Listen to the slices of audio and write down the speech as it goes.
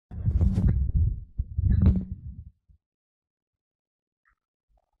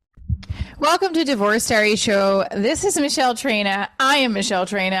Welcome to Divorce Diary Show. This is Michelle Trina. I am Michelle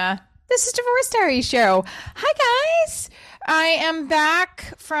Trina. This is Divorce Diary Show. Hi, guys. I am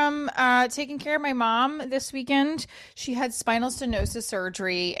back from taking care of my mom this weekend. She had spinal stenosis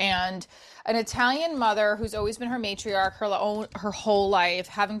surgery, and an Italian mother who's always been her matriarch her whole life,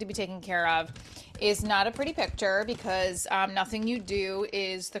 having to be taken care of, is not a pretty picture because nothing you do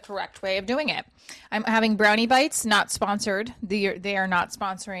is the correct way of doing it. I'm having brownie bites, not sponsored. They are not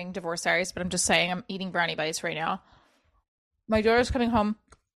sponsoring Divorce Diaries, but I'm just saying I'm eating brownie bites right now. My daughter's coming home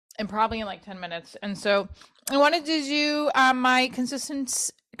and probably in like 10 minutes. And so I wanted to do my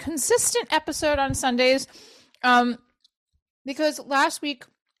consistent episode on Sundays because last week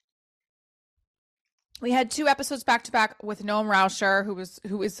we had 2 episodes back to back with Noam Rauscher,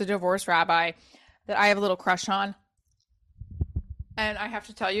 who is the divorce rabbi that I have a little crush on. And I have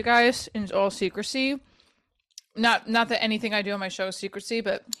to tell you guys in all secrecy, not that anything I do on my show is secrecy,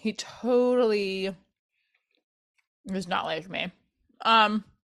 but he totally is not like me. I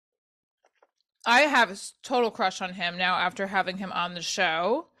have a total crush on him now after having him on the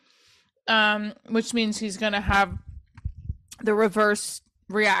show, which means he's going to have the reverse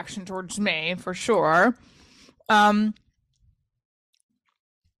reaction towards me for sure.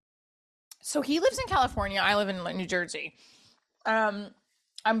 So he lives in California. I live in New Jersey. I'm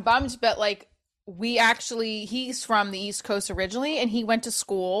bummed, but like he's from the East Coast originally, and he went to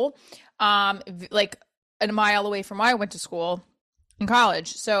school, like a mile away from where I went to school in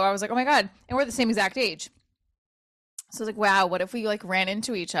college. So I was like, oh my God. And we're the same exact age. So I was like, wow, what if we like ran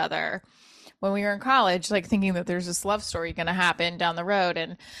into each other when we were in college, like thinking that there's this love story going to happen down the road.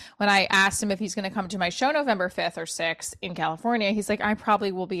 And when I asked him if he's going to come to my show November 5th or 6th in California, he's like, I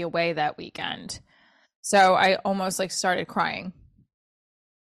probably will be away that weekend. So I almost like started crying.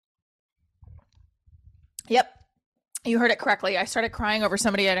 Yep. You heard it correctly. I started crying over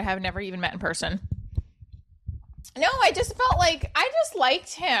somebody I have never even met in person. No, I just felt like I just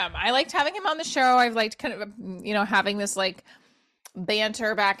liked him. I liked having him on the show. I've liked kind of, having this like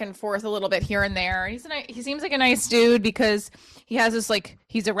banter back and forth a little bit here and there. He seems like a nice dude because he has this like,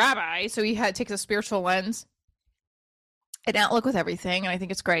 he's a rabbi, so takes a spiritual lens and outlook with everything, and I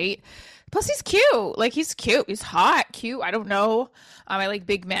think it's great. Plus he's cute. Like he's cute. He's hot, cute. I don't know. I like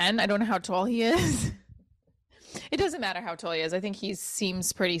big men. I don't know how tall he is. It doesn't matter how tall he is. I think he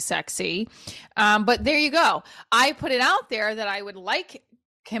seems pretty sexy. But there you go. I put it out there that I would like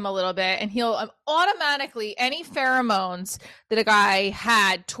him a little bit, and he'll automatically, any pheromones that a guy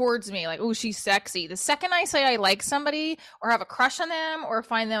had towards me, like, oh, she's sexy. The second I say I like somebody or have a crush on them or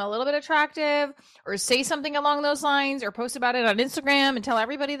find them a little bit attractive or say something along those lines or post about it on Instagram and tell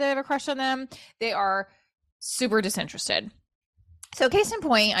everybody that I have a crush on them, they are super disinterested. So case in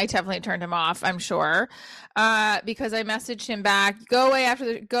point, I definitely turned him off, I'm sure, because I messaged him back, go away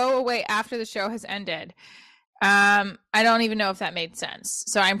after the show has ended. I don't even know if that made sense.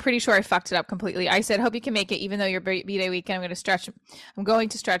 So I'm pretty sure I fucked it up completely. I said, hope you can make it, even though your B-Day weekend, I'm going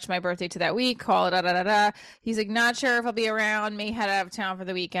to stretch my birthday to that week, call it, da-da-da-da. He's like, not sure if I'll be around, may head out of town for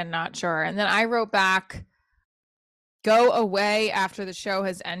the weekend, not sure. And then I wrote back, go away after the show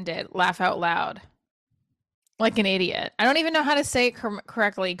has ended, laugh out loud. Like an idiot. I don't even know how to say it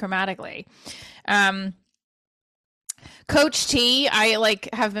correctly grammatically. Coach T, I like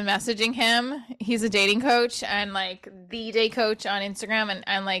have been messaging him. He's a dating coach and like the day coach on Instagram,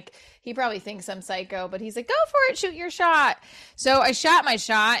 and like he probably thinks I'm psycho, but he's like, go for it, shoot your shot. So I shot my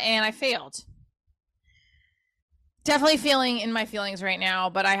shot and I failed. Definitely feeling in my feelings right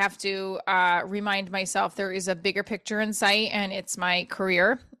now, but I have to remind myself there is a bigger picture in sight, and it's my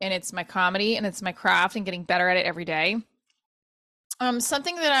career, and it's my comedy, and it's my craft, and getting better at it every day.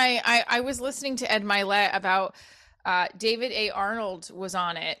 Something that I was listening to Ed Milet about. David A. Arnold was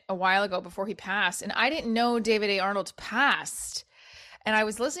on it a while ago before he passed, and I didn't know David A. Arnold passed. And I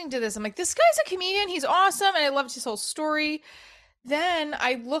was listening to this. I'm like, this guy's a comedian. He's awesome, and I loved his whole story. Then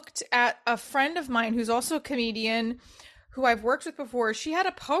I looked at a friend of mine who's also a comedian who I've worked with before. She had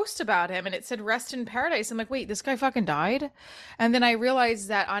a post about him and it said rest in paradise. I'm like, wait, this guy fucking died? And then I realized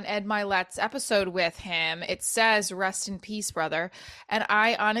that on Ed Milet's episode with him, it says rest in peace, brother. And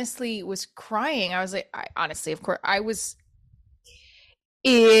I honestly was crying. I was like,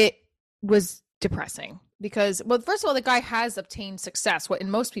 it was depressing. Because, well, first of all, the guy has obtained success. What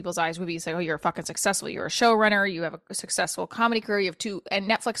in most people's eyes would be say, oh, you're fucking successful. You're a showrunner. You have a successful comedy career. You have 2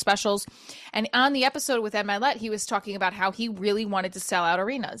 Netflix specials. And on the episode with Ed Milet, he was talking about how he really wanted to sell out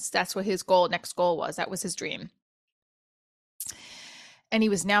arenas. That's what his next goal was. That was his dream. And he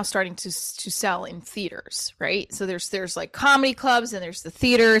was now starting to sell in theaters, right? So there's like comedy clubs, and there's the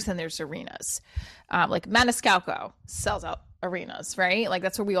theaters, and there's arenas. Like Maniscalco sells out arenas, right? Like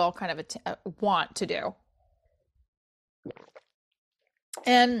that's what we all kind of want to do.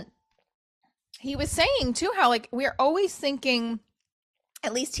 And he was saying too how like we're always thinking,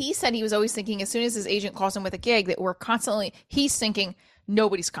 at least he said he was always thinking as soon as his agent calls him with a gig that he's thinking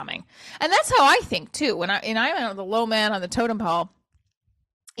nobody's coming. And that's how I think too. When I'm the low man on the totem pole,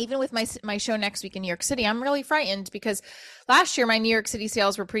 even with my show next week in New York City, I'm really frightened because last year my New York City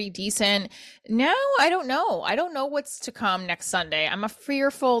sales were pretty decent. Now I don't know. I don't know what's to come next Sunday. I'm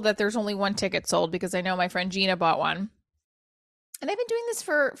fearful that there's only one ticket sold because I know my friend Gina bought one. And I've been doing this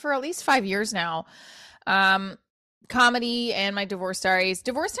for at least 5 years now. Comedy and my Divorce Diaries.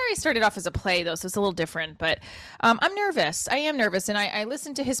 Divorce Diaries started off as a play though, so it's a little different. But I'm nervous. I am nervous, and I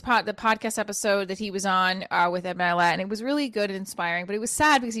listened to the podcast episode that he was on with Ed Milet, and it was really good and inspiring. But it was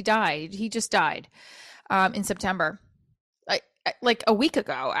sad because he died. He just died in September, like a week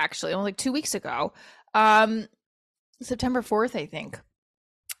ago, actually, only like 2 weeks ago, September 4th, I think.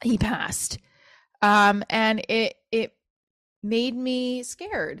 He passed, and it made me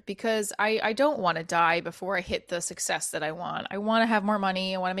scared because I don't want to die before I hit the success that I want. I want to have more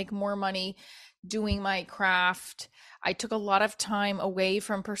money. I want to make more money doing my craft. I took a lot of time away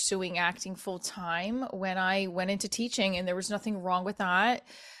from pursuing acting full time when I went into teaching, and there was nothing wrong with that.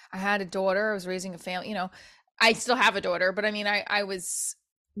 I had a daughter. I was raising a family. You know, I still have a daughter, but I mean, I was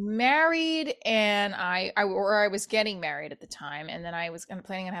married, and I was getting married at the time, and then I was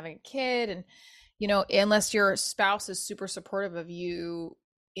planning on having a kid. And you know, unless your spouse is super supportive of you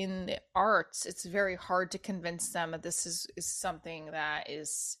in the arts, it's very hard to convince them that this is something that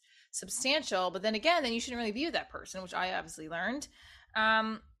is substantial. But then again, then you shouldn't really view that person, which I obviously learned.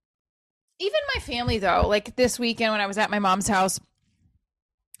 Even my family, though, like this weekend when I was at my mom's house,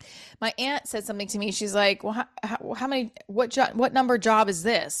 my aunt said something to me. She's like, well, what number job is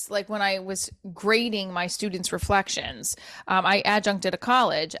this? Like when I was grading my students' reflections, I adjuncted a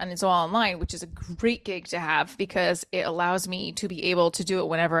college and it's all online, which is a great gig to have because it allows me to be able to do it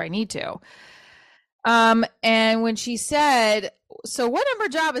whenever I need to. And when she said, so what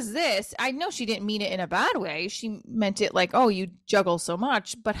number job is this? I know she didn't mean it in a bad way. She meant it like, oh, you juggle so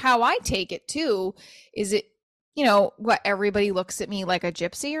much. But how I take it too is it, you know, what, everybody looks at me like a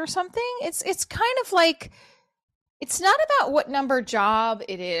gypsy or something. It's kind of like, it's not about what number job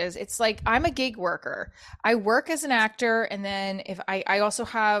it is. It's like, I'm a gig worker. I work as an actor. And then if I also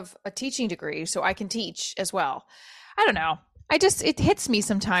have a teaching degree, so I can teach as well. I don't know. It hits me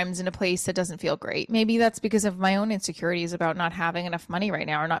sometimes in a place that doesn't feel great. Maybe that's because of my own insecurities about not having enough money right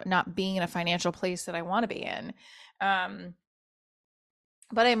now, or not being in a financial place that I want to be in.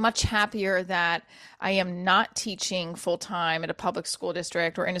 But I'm much happier that I am not teaching full time at a public school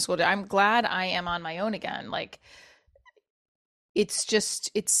district or in a school. I'm glad I am on my own again. Like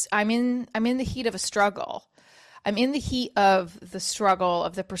I'm in the heat of a struggle. I'm in the heat of the struggle,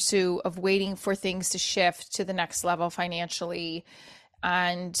 of the pursuit, of waiting for things to shift to the next level financially.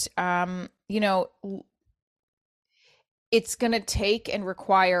 And, you know, it's going to take and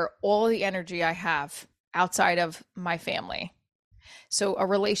require all the energy I have outside of my family. So a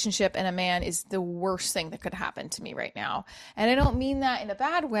relationship and a man is the worst thing that could happen to me right now. And I don't mean that in a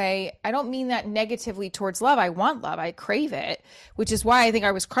bad way. I don't mean that negatively towards love. I want love. I crave it, which is why I think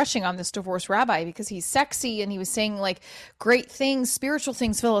I was crushing on this divorced rabbi, because he's sexy and he was saying like great things, spiritual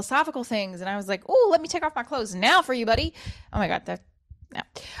things, philosophical things. And I was like, oh, let me take off my clothes now for you, buddy. Oh my God.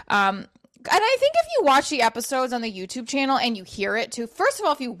 And I think if you watch the episodes on the YouTube channel and you hear it too, first of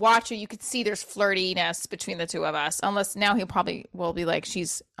all, if you watch it, you could see there's flirtiness between the two of us, unless now he probably will be like,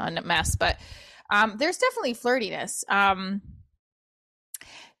 she's a mess, but there's definitely flirtiness.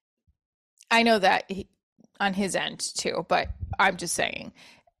 I know that on his end too, but I'm just saying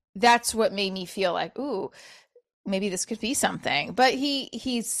that's what made me feel like, ooh, maybe this could be something. But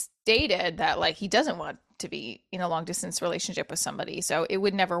he stated that like he doesn't want to be in a long distance relationship with somebody, so it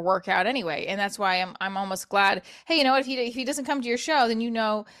would never work out anyway. And that's why I'm almost glad, hey, you know, if he doesn't come to your show, then you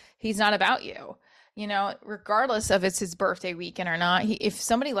know he's not about you, you know, regardless of it's his birthday weekend or not. If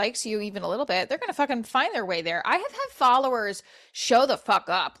somebody likes you even a little bit, they're gonna fucking find their way there. I have had followers show the fuck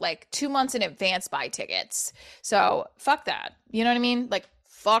up like 2 months in advance, buy tickets. So fuck that, you know what I mean? Like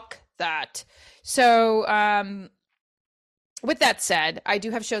fuck that. So with that said, I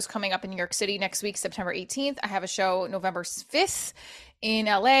do have shows coming up in New York City next week, September 18th. I have a show November 5th in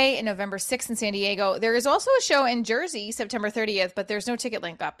LA and November 6th in San Diego. There is also a show in Jersey, September 30th, but there's no ticket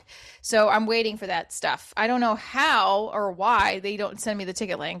link up. So I'm waiting for that stuff. I don't know how or why they don't send me the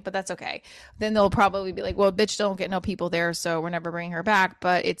ticket link, but that's okay. Then they'll probably be like, well, bitch, don't get no people there, so we're never bringing her back.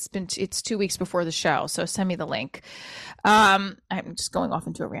 But it's 2 weeks before the show, so send me the link. I'm just going off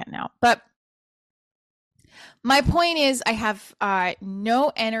into a rant now. But My point is, I have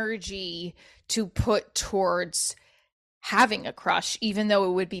no energy to put towards having a crush, even though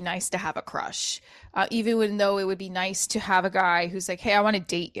it would be nice to have a crush. Even though it would be nice to have a guy who's like, hey, I want to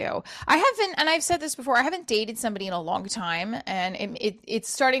date you. I haven't, and I've said this before, I haven't dated somebody in a long time, and it's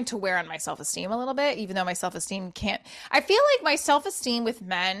starting to wear on my self-esteem a little bit, even though my self-esteem can't. I feel like my self-esteem with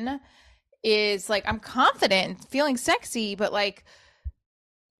men is like, I'm confident, feeling sexy, but like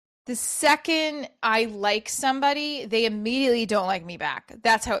the second I like somebody, they immediately don't like me back.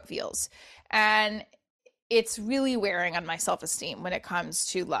 That's how it feels. And it's really wearing on my self-esteem when it comes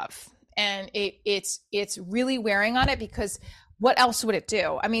to love. And it's really wearing on it because what else would it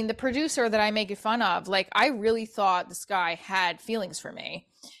do? I mean, the producer that I make fun of, like, I really thought this guy had feelings for me.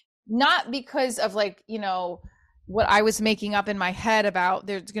 Not because of like, what I was making up in my head about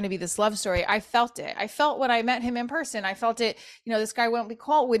there's going to be this love story. I felt it. I felt when I met him in person. I felt it. This guy wouldn't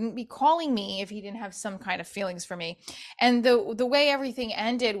be calling me if he didn't have some kind of feelings for me. And the way everything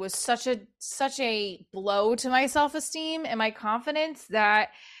ended was such a blow to my self-esteem and my confidence that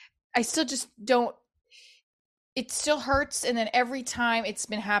I still just don't. It still hurts. And then every time it's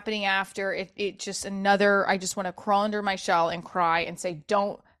been happening after it just another. I just want to crawl under my shell and cry and say,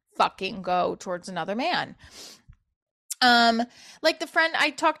 "Don't fucking go towards another man." Like the friend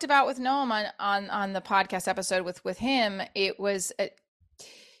I talked about with Noam on the podcast episode with him, it was, I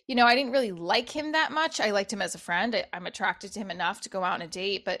didn't really like him that much. I liked him as a friend. I'm attracted to him enough to go out on a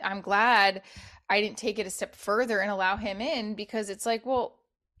date, but I'm glad I didn't take it a step further and allow him in because it's like, well,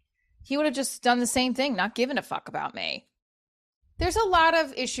 he would have just done the same thing, not given a fuck about me. There's a lot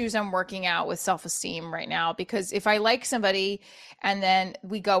of issues I'm working out with self-esteem right now because if I like somebody and then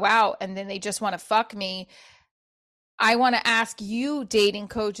we go out and then they just want to fuck me, I want to ask you, dating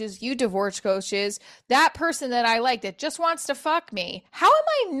coaches, you divorce coaches, that person that I like that just wants to fuck me, how am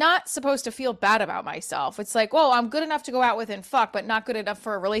I not supposed to feel bad about myself? It's like, well, I'm good enough to go out with and fuck, but not good enough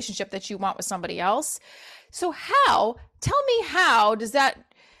for a relationship that you want with somebody else. So tell me how is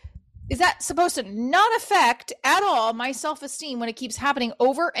that supposed to not affect at all my self-esteem when it keeps happening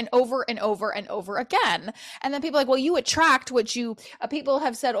over and over and over and over again? And then people are like, well, you attract what you, people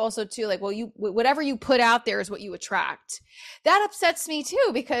have said also too, like, well, whatever you put out there is what you attract. That upsets me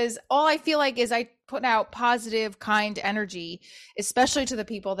too, because all I feel like is I put out positive, kind energy, especially to the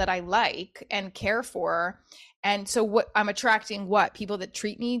people that I like and care for. And so what I'm attracting, people that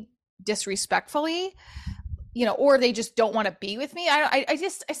treat me disrespectfully, or they just don't want to be with me. I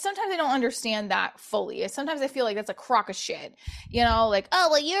sometimes I don't understand that fully. Sometimes I feel like that's a crock of shit, like, oh,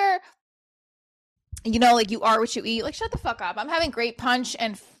 well, you're, like you are what you eat. Like, shut the fuck up. I'm having great punch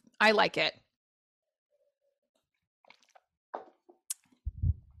and I like it.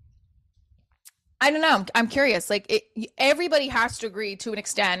 I don't know. I'm curious. Like everybody has to agree to an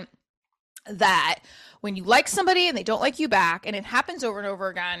extent that when you like somebody and they don't like you back and it happens over and over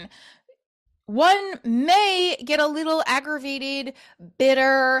again, one may get a little aggravated,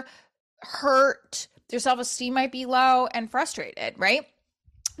 bitter, hurt. Their self-esteem might be low and frustrated, right?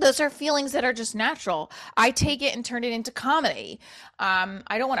 Those are feelings that are just natural. I take it and turn it into comedy.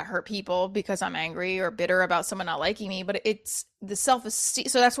 I don't want to hurt people because I'm angry or bitter about someone not liking me, but it's the self-esteem.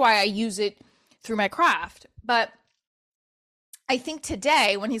 So that's why I use it through my craft. But I think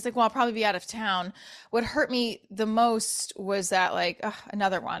today when he's like, well, I'll probably be out of town, what hurt me the most was that, like,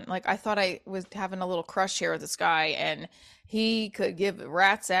 another one. Like, I thought I was having a little crush here with this guy and he could give a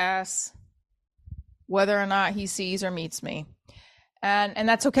rat's ass whether or not he sees or meets me. And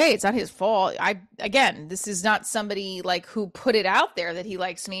that's okay. It's not his fault. Again, this is not somebody like who put it out there that he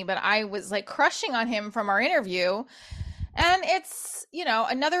likes me, but I was like crushing on him from our interview. And it's,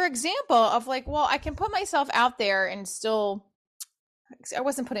 another example of like, well, I can put myself out there and still, I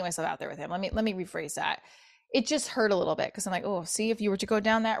wasn't putting myself out there with him. Let me rephrase that. It just hurt a little bit because I'm like, oh, see, if you were to go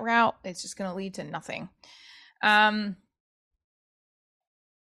down that route, it's just going to lead to nothing. Yeah.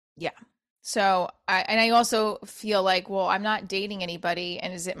 So I also feel like, well, I'm not dating anybody,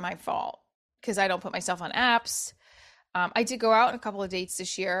 and is it my fault? Because I don't put myself on apps. I did go out on a couple of dates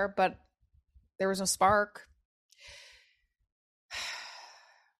this year, but there was no spark.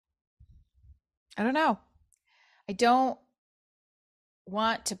 I don't know. I don't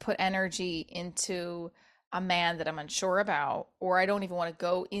want to put energy into a man that I'm unsure about, or I don't even want to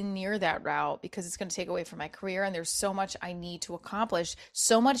go in near that route because it's going to take away from my career. And there's so much I need to accomplish,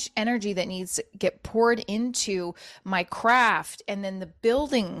 so much energy that needs to get poured into my craft and then the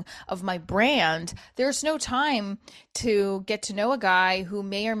building of my brand. There's no time to get to know a guy who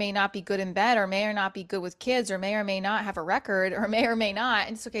may or may not be good in bed, or may or not be good with kids, or may or may not have a record, or may or may not,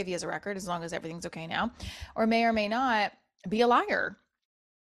 and it's okay if he has a record as long as everything's okay now, or may or may not be a liar,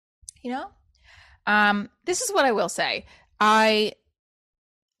 This is what I will say. I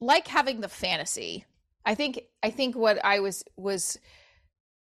like having the fantasy. I think what I was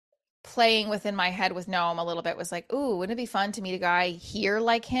playing within my head with Noam a little bit was like, ooh, wouldn't it be fun to meet a guy here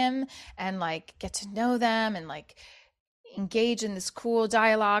like him and like get to know them and like engage in this cool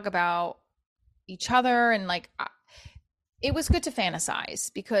dialogue about each other and like it was good to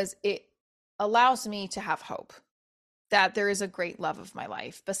fantasize because it allows me to have hope that there is a great love of my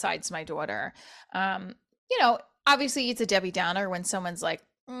life besides my daughter. Um, Obviously it's a Debbie Downer when someone's like,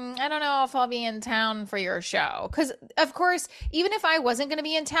 I don't know if I'll be in town for your show. Because, of course, even if I wasn't going to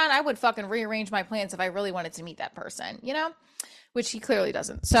be in town, I would fucking rearrange my plans if I really wanted to meet that person, which he clearly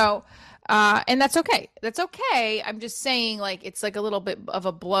doesn't. So, and that's okay. That's okay. I'm just saying, like, it's like a little bit of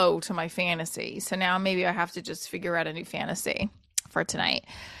a blow to my fantasy. So now maybe I have to just figure out a new fantasy for tonight.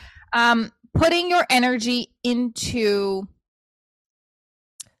 Putting your energy into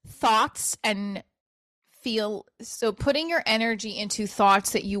thoughts and putting your energy into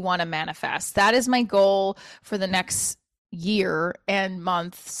thoughts that you want to manifest. That is my goal for the next year and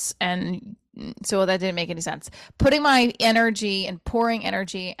months. And so that didn't make any sense. Putting my energy and pouring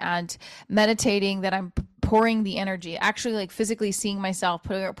energy and meditating that I'm pouring the energy, actually like physically seeing myself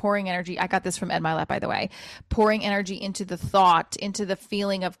pouring energy. I got this from Ed Milet, by the way, pouring energy into the thought, into the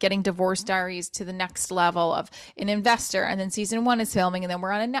feeling of getting Divorce Diaries to the next level of an investor. And then season 1 is filming, and then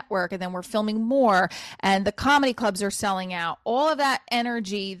we're on a network, and then we're filming more, and the comedy clubs are selling out. All of that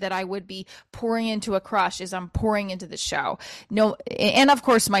energy that I would be pouring into a crush is I'm pouring into the show. No, and of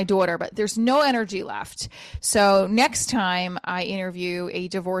course my daughter, but there's no energy left. So next time I interview a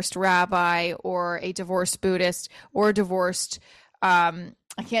divorced rabbi or a divorced Buddhist or a divorced, I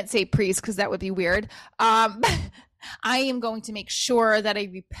can't say priest because that would be weird. I am going to make sure that I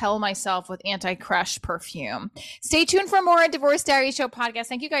repel myself with anti-crush perfume. Stay tuned for more Divorce Diary Show podcast.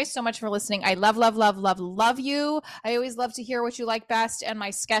 Thank you guys so much for listening. I love, love, love, love, love you. I always love to hear what you like best and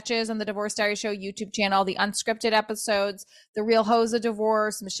my sketches on the Divorce Diary Show YouTube channel, the unscripted episodes, the Real Hoes of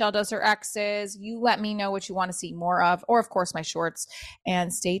Divorce, Michelle Does Her Exes. You let me know what you want to see more of, or of course my shorts,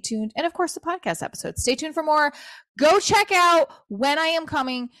 and stay tuned. And of course the podcast episodes. Stay tuned for more. Go check out when I am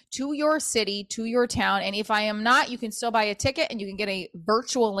coming to your city, to your town. And if I am not, you can still buy a ticket and you can get a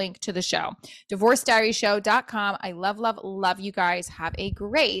virtual link to the show. DivorceDiaryShow.com. I love, love, love you guys. Have a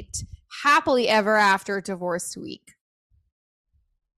great, happily ever after divorced week.